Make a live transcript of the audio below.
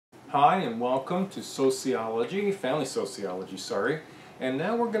Hi and welcome to Sociology, Family Sociology, sorry. And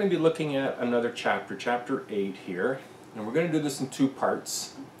now we're going to be looking at another chapter, Chapter 8 here. And we're going to do this in two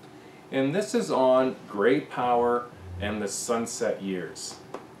parts. And this is on gray power and the sunset years.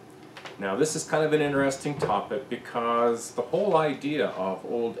 Now this is kind of an interesting topic because the whole idea of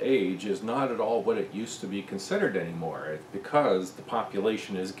old age is not at all what it used to be considered anymore. It's because the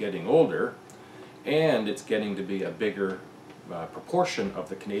population is getting older and it's getting to be a bigger proportion of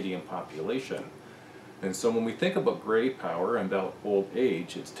the Canadian population. And so when we think about gray power and about old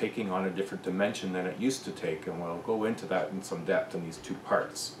age, it's taking on a different dimension than it used to take, and we'll go into that in some depth in these two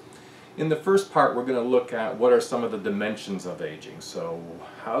parts. In the first part, we're going to look at what are some of the dimensions of aging. So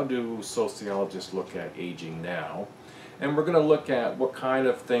how do sociologists look at aging now? And we're going to look at what kind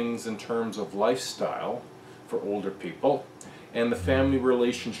of things in terms of lifestyle for older people and the family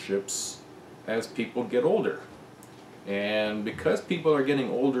relationships as people get older. And because people are getting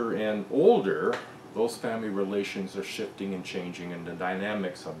older and older, those family relations are shifting and changing, and the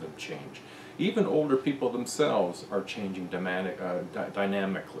dynamics of them change. Even older people themselves are changing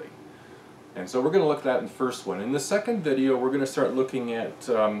dynamically. And so we're going to look at that in the first one. In the second video, we're going to start looking at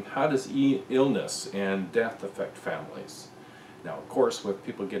how does illness and death affect families. Now, of course, with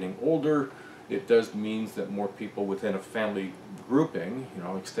people getting older, it does mean that more people within a family grouping, you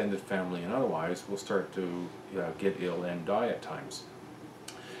know, extended family and otherwise, will start to get ill and die at times.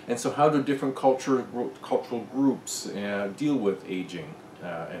 And so how do different cultural groups deal with aging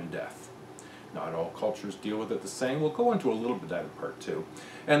and death? Not all cultures deal with it the same. We'll go into a little bit of that in part two.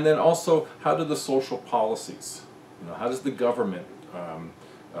 And then also, how do the social policies, you know, how does the government,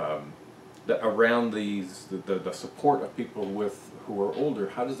 around the support of people who are older,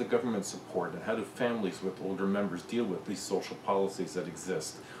 how does the government support, and how do families with older members deal with these social policies that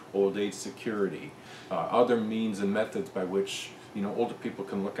exist? Old age security, other means and methods by which, you know, older people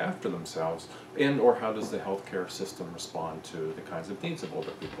can look after themselves, and or how does the healthcare system respond to the kinds of needs of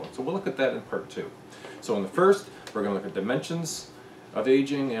older people? So we'll look at that in part two. So in the first, we're going to look at dimensions of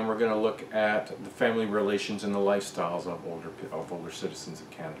aging, and we're going to look at the family relations and the lifestyles of older citizens of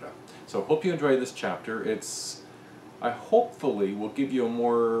Canada. So hope you enjoy this chapter. I hopefully will give you a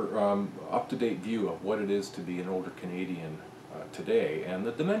more up-to-date view of what it is to be an older Canadian today, and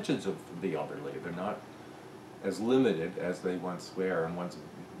the dimensions of the elderly. They're not as limited as they once were, and once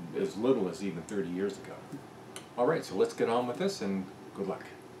as little as even 30 years ago. All right, so let's get on with this, and good luck.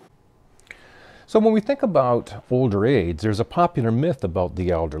 So when we think about older age, there's a popular myth about the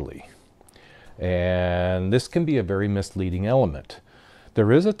elderly. And this can be a very misleading element.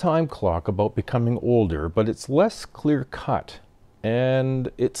 There is a time clock about becoming older, but it's less clear-cut,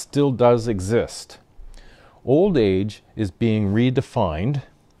 and it still does exist. Old age is being redefined,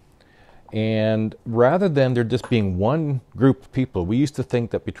 and rather than there just being one group of people, we used to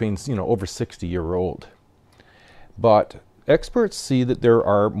think that between, you know, over 60-year-old. But experts see that there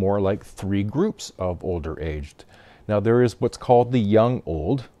are more like three groups of older aged. Now there is what's called the young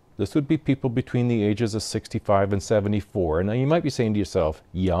old. This would be people between the ages of 65 and 74. Now you might be saying to yourself,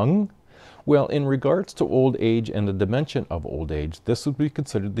 young? Well, in regards to old age and the dimension of old age, this would be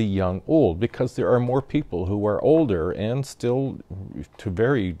considered the young old because there are more people who are older and still, to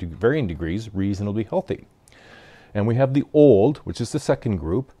varying degrees, reasonably healthy. And we have the old, which is the second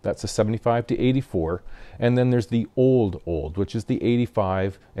group, that's the 75 to 84, and then there's the old, which is the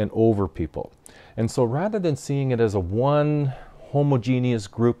 85 and over people. And so rather than seeing it as a one homogeneous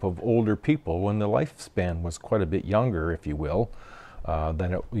group of older people, when the lifespan was quite a bit younger, if you will,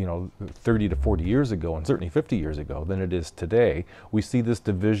 than it, you know, 30 to 40 years ago, and certainly 50 years ago, than it is today, we see this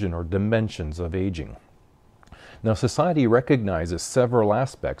division or dimensions of aging. Now, society recognizes several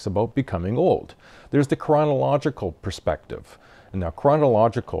aspects about becoming old. There's the chronological perspective. And now,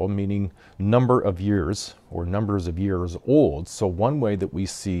 chronological meaning number of years or numbers of years old. So one way that we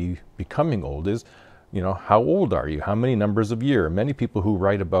see becoming old is, you know, how old are you? How many numbers of year? Many people who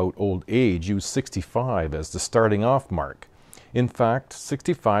write about old age use 65 as the starting off mark. In fact,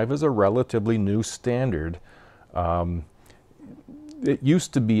 65 is a relatively new standard. It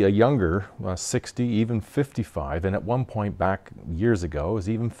used to be a younger 60, even 55, and at one point back years ago it was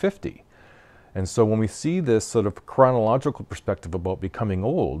even 50. And so when we see this sort of chronological perspective about becoming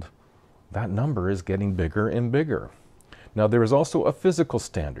old, that number is getting bigger and bigger. Now there is also a physical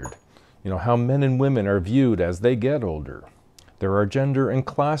standard, you know, how men and women are viewed as they get older. There are gender and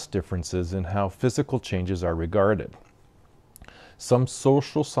class differences in how physical changes are regarded. Some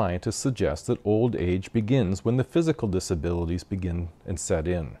social scientists suggest that old age begins when the physical disabilities begin and set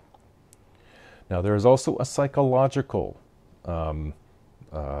in. Now there is also a psychological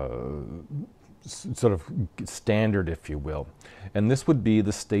sort of standard, if you will. And this would be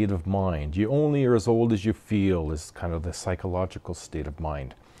the state of mind. You only are as old as you feel is kind of the psychological state of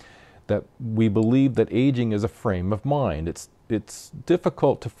mind. That we believe that aging is a frame of mind. It's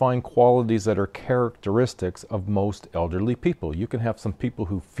difficult to find qualities that are characteristics of most elderly people. You can have some people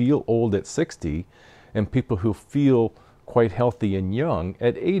who feel old at 60 and people who feel quite healthy and young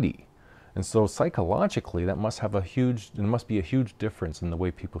at 80. And so psychologically, there must be a huge difference in the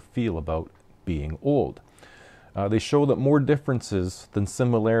way people feel about being old. They show that more differences than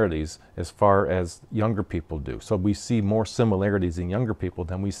similarities as far as younger people do. So we see more similarities in younger people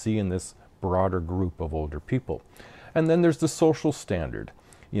than we see in this broader group of older people. And then there's the social standard.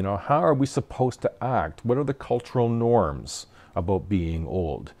 You know, how are we supposed to act? What are the cultural norms about being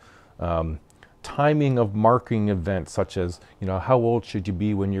old? Timing of marking events, such as, you know, how old should you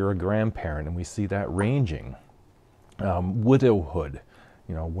be when you're a grandparent? And we see that ranging. Widowhood.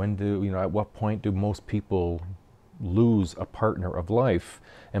 You know, at what point do most people lose a partner of life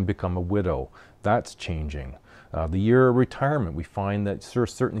and become a widow? That's changing. The year of retirement, we find that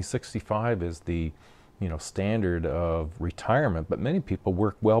certainly 65 is the, you know, standard of retirement, but many people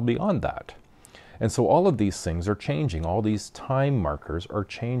work well beyond that. And so all of these things are changing. All these time markers are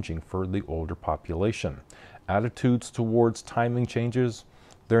changing for the older population. Attitudes towards timing changes,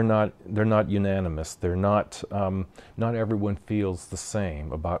 they're not unanimous. They're not everyone feels the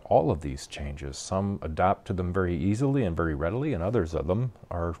same about all of these changes. Some adapt to them very easily and very readily, and others of them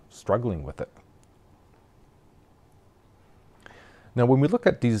are struggling with it. Now, when we look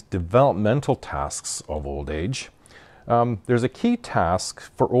at these developmental tasks of old age, there's a key task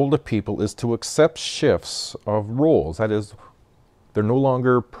for older people is to accept shifts of roles. That is, they're no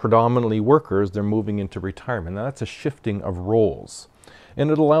longer predominantly workers, they're moving into retirement. Now, that's a shifting of roles.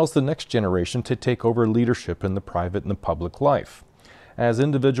 And it allows the next generation to take over leadership in the private and the public life. As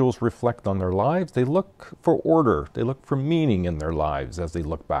individuals reflect on their lives, they look for order, they look for meaning in their lives as they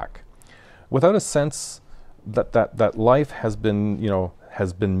look back. Without a sense that life has been, you know,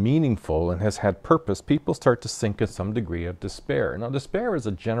 has been meaningful and has had purpose, people start to sink in some degree of despair. Now, despair is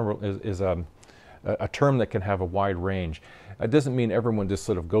a term that can have a wide range. It doesn't mean everyone just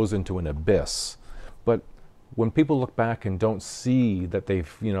sort of goes into an abyss, but when people look back and don't see that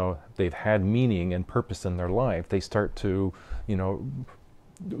they've had meaning and purpose in their life, they start to, you know,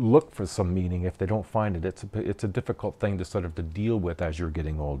 look for some meaning. If they don't find it, it's a difficult thing to sort of to deal with as you're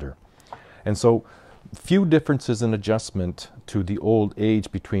getting older. And so few differences in adjustment to the old age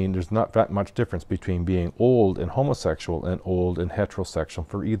there's not that much difference between being old and homosexual and old and heterosexual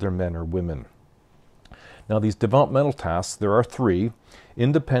for either men or women. Now, these developmental tasks, there are three: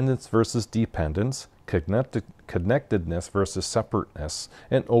 independence versus dependence, connectedness versus separateness,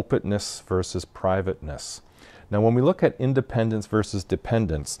 and openness versus privateness. Now, when we look at independence versus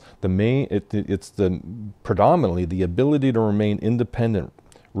dependence, it's predominantly the ability to remain independent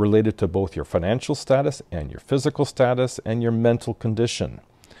related to both your financial status and your physical status and your mental condition.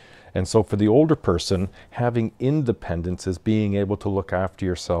 And so for the older person, having independence is being able to look after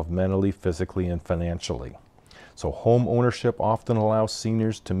yourself mentally, physically, and financially. So home ownership often allows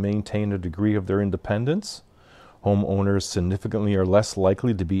seniors to maintain a degree of their independence. Homeowners significantly are less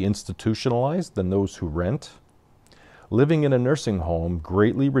likely to be institutionalized than those who rent. Living in a nursing home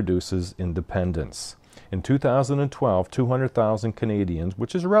greatly reduces independence. In 2012, 200,000 Canadians,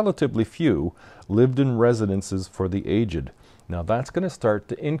 which is relatively few, lived in residences for the aged. Now that's going to start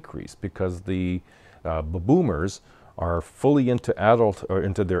to increase because the boomers are fully into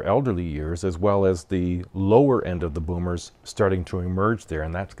into their elderly years, as well as the lower end of the boomers starting to emerge there,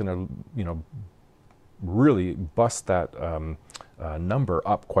 and that's going to, you know, really bust that number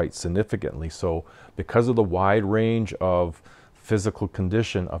up quite significantly. So because of the wide range of physical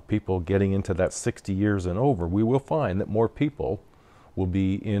condition of people getting into that 60 years and over, we will find that more people will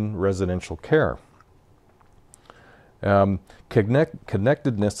be in residential care.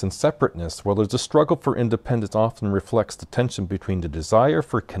 Connectedness and separateness. Well, there's a struggle for independence often reflects the tension between the desire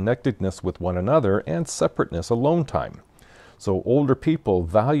for connectedness with one another and separateness, alone time. So older people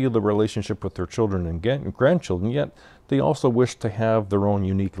value the relationship with their children and grandchildren, yet they also wish to have their own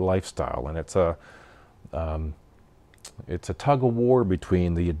unique lifestyle. And it's a tug of war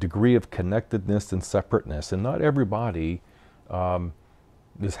between the degree of connectedness and separateness, and not everybody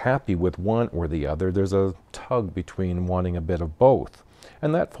is happy with one or the other. There's a tug between wanting a bit of both,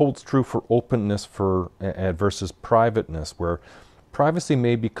 and that holds true for openness versus privateness, where privacy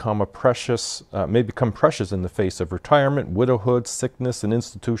may become precious in the face of retirement, widowhood, sickness, and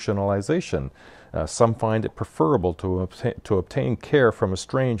institutionalization. Some find it preferable to obtain care from a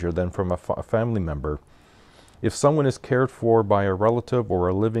stranger than from a family member. if someone is cared for by a relative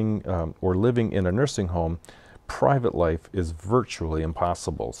or living in a nursing home, private life is virtually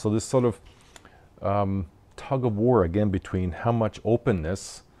impossible. So this sort of tug of war again between how much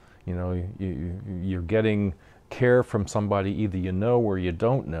openness, you're getting care from somebody either you know or you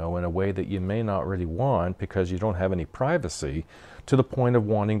don't know in a way that you may not really want because you don't have any privacy, to the point of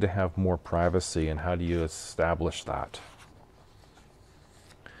wanting to have more privacy, and how do you establish that?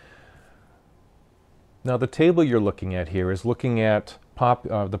 Now the table you're looking at here is looking at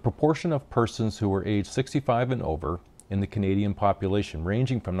the proportion of persons who were aged 65 and over in the Canadian population,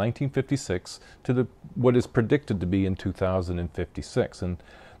 ranging from 1956 to what is predicted to be in 2056. And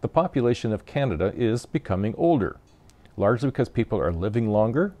the population of Canada is becoming older, largely because people are living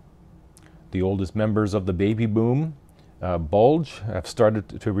longer. The oldest members of the baby boom bulge have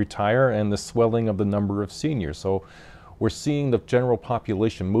started to retire, and the swelling of the number of seniors. So we're seeing the general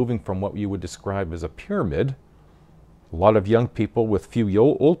population moving from what you would describe as a pyramid, a lot of young people with few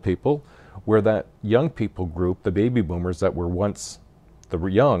old people, where that young people group, the baby boomers that were once the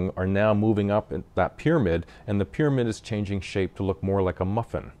young, are now moving up in that pyramid, and the pyramid is changing shape to look more like a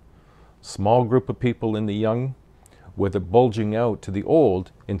muffin. Small group of people in the young, with it bulging out to the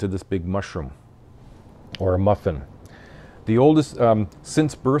old into this big mushroom or a muffin. The oldest,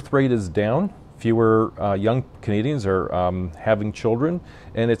 since birth rate is down, fewer young Canadians are having children,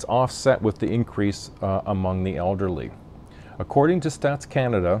 and it's offset with the increase among the elderly. According to Stats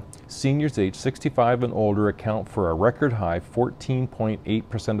Canada, seniors aged 65 and older account for a record high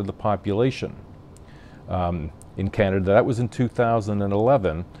 14.8% of the population. In Canada, that was in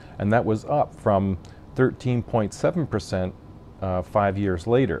 2011, and that was up from 13.7% 5 years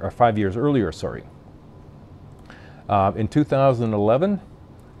later, or 5 years earlier, sorry. In 2011,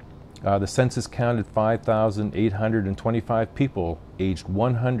 the census counted 5,825 people aged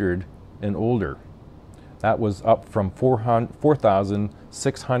 100 and older. That was up from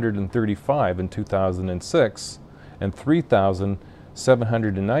 4,635 in 2006 and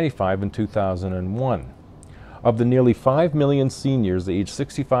 3,795 in 2001. Of the nearly 5 million seniors aged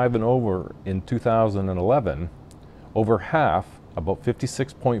 65 and over in 2011, over half, about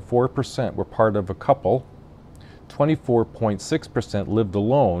 56.4%, were part of a couple, 24.6% lived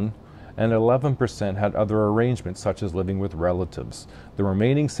alone, and 11% had other arrangements such as living with relatives. The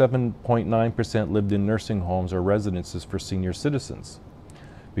remaining 7.9% lived in nursing homes or residences for senior citizens.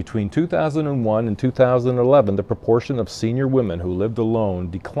 Between 2001 and 2011, the proportion of senior women who lived alone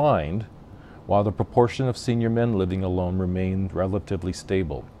declined, while the proportion of senior men living alone remained relatively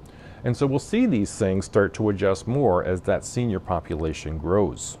stable. And so we'll see these things start to adjust more as that senior population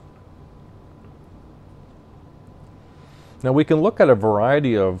grows. Now we can look at a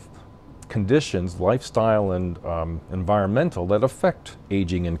variety of conditions, lifestyle and environmental, that affect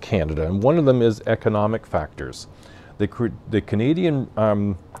aging in Canada, and one of them is economic factors. The Canadian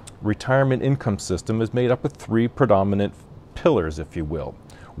retirement income system is made up of three predominant pillars, if you will.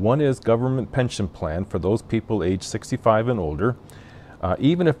 One is government pension plan for those people aged 65 and older.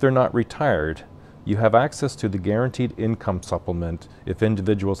 Even if they're not retired, you have access to the guaranteed income supplement if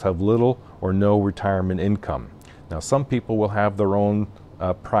individuals have little or no retirement income. Now, some people will have their own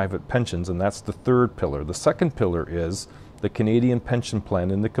private pensions, and that's the third pillar. The second pillar is the Canadian pension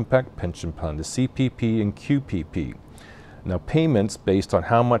plan and the Quebec pension plan, the CPP and QPP. Now, payments based on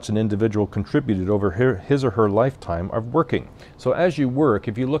how much an individual contributed over his or her lifetime of working. So as you work,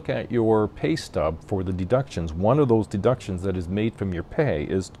 if you look at your pay stub for the deductions, one of those deductions that is made from your pay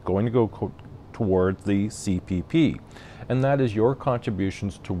is going to go towards the CPP. And that is your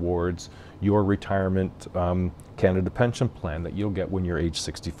contributions towards your retirement Canada pension plan that you'll get when you're age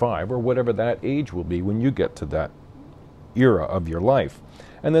 65, or whatever that age will be when you get to that era of your life.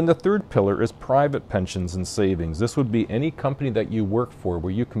 And then the third pillar is private pensions and savings. This would be any company that you work for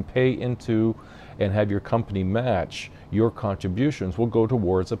where you can pay into and have your company match your contributions will go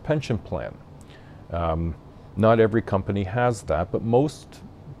towards a pension plan. Not every company has that, but most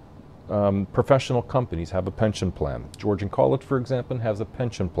professional companies have a pension plan. Georgian College, for example, has a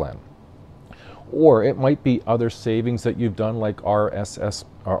pension plan. Or it might be other savings that you've done, like RSPs,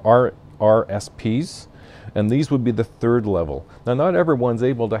 and these would be the third level. Now, not everyone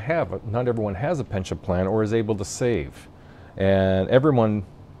has a pension plan or is able to save, and everyone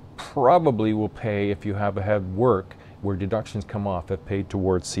probably will pay, if you have had work where deductions come off, have paid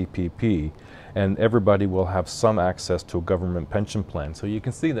towards CPP, and everybody will have some access to a government pension plan. So you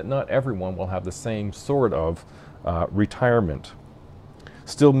can see that not everyone will have the same sort of retirement.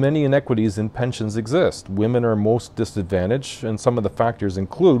 Still, many inequities in pensions exist. Women are most disadvantaged, and some of the factors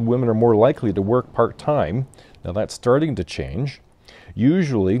include women are more likely to work part-time. Now that's starting to change.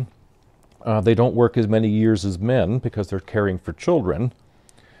 Usually, They don't work as many years as men because they're caring for children.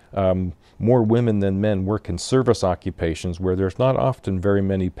 More women than men work in service occupations where there's not often very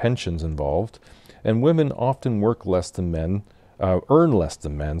many pensions involved, and women often work less than men, earn less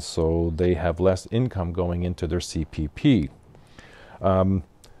than men, so they have less income going into their CPP.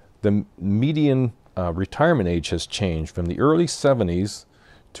 The median retirement age has changed. From the early 70s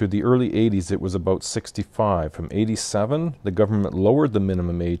to the early 80s, it was about 65. From 87, the government lowered the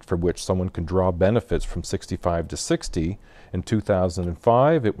minimum age for which someone could draw benefits from 65 to 60. In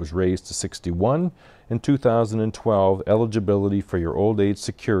 2005, it was raised to 61. In 2012, eligibility for your old age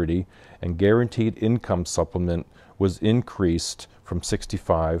security and guaranteed income supplement was increased from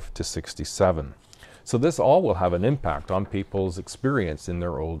 65 to 67. So this all will have an impact on people's experience in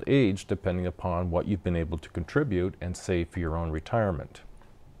their old age, depending upon what you've been able to contribute and save for your own retirement.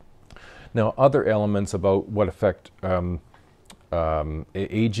 Now, other elements about what affect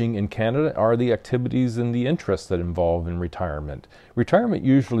aging in Canada are the activities and the interests that involve in retirement. Retirement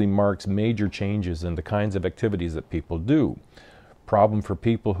usually marks major changes in the kinds of activities that people do. Problem for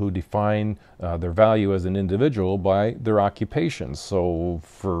people who define their value as an individual by their occupation. So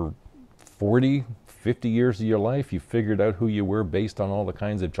for 40, 50 years of your life, you figured out who you were based on all the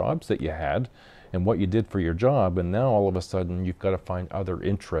kinds of jobs that you had and what you did for your job, and now all of a sudden you've got to find other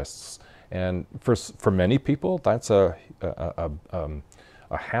interests. And for many people, that's a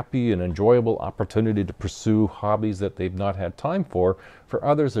happy and enjoyable opportunity to pursue hobbies that they've not had time for. For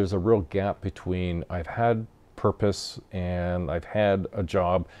others, there's a real gap between I've had purpose and I've had a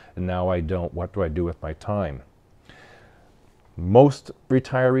job and now I don't. What do I do with my time? Most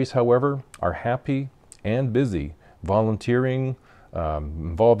retirees, however, are happy and busy, volunteering,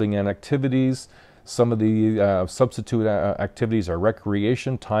 involving in activities. Some of the substitute activities are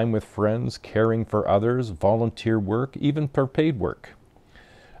recreation, time with friends, caring for others, volunteer work, even paid work.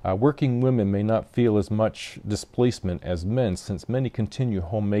 Working women may not feel as much displacement as men, since many continue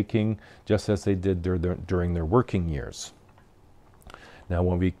homemaking just as they did during their working years. Now,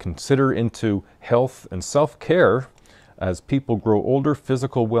 when we consider into health and self-care, as people grow older,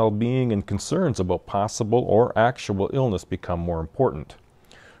 physical well-being and concerns about possible or actual illness become more important.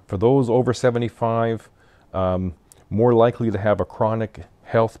 For those over 75, more likely to have a chronic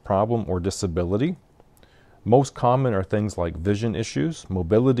health problem or disability. Most common are things like vision issues,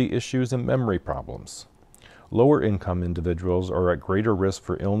 mobility issues, and memory problems. Lower income individuals are at greater risk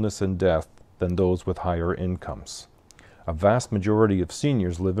for illness and death than those with higher incomes. A vast majority of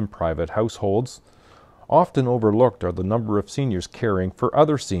seniors live in private households. Often overlooked are the number of seniors caring for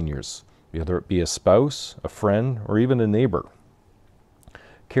other seniors, whether it be a spouse, a friend, or even a neighbor.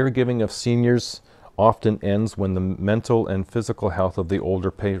 Caregiving of seniors often ends when the mental and physical health of the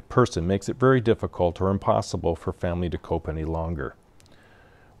older person makes it very difficult or impossible for family to cope any longer.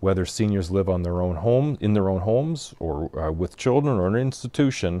 Whether seniors live on their own home, in their own homes, or with children or an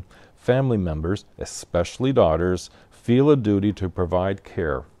institution, family members, especially daughters, feel a duty to provide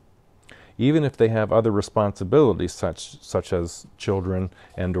care, even if they have other responsibilities such as children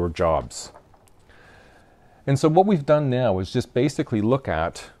and or jobs. And so what we've done now is just basically look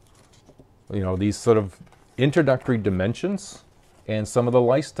at, these sort of introductory dimensions and some of the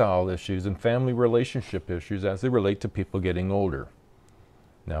lifestyle issues and family relationship issues as they relate to people getting older.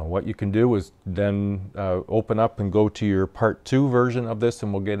 Now, what you can do is then open up and go to your part 2 version of this,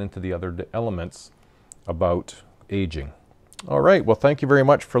 and we'll get into the other elements about aging. All right, well, thank you very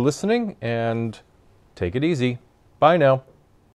much for listening, and take it easy. Bye now.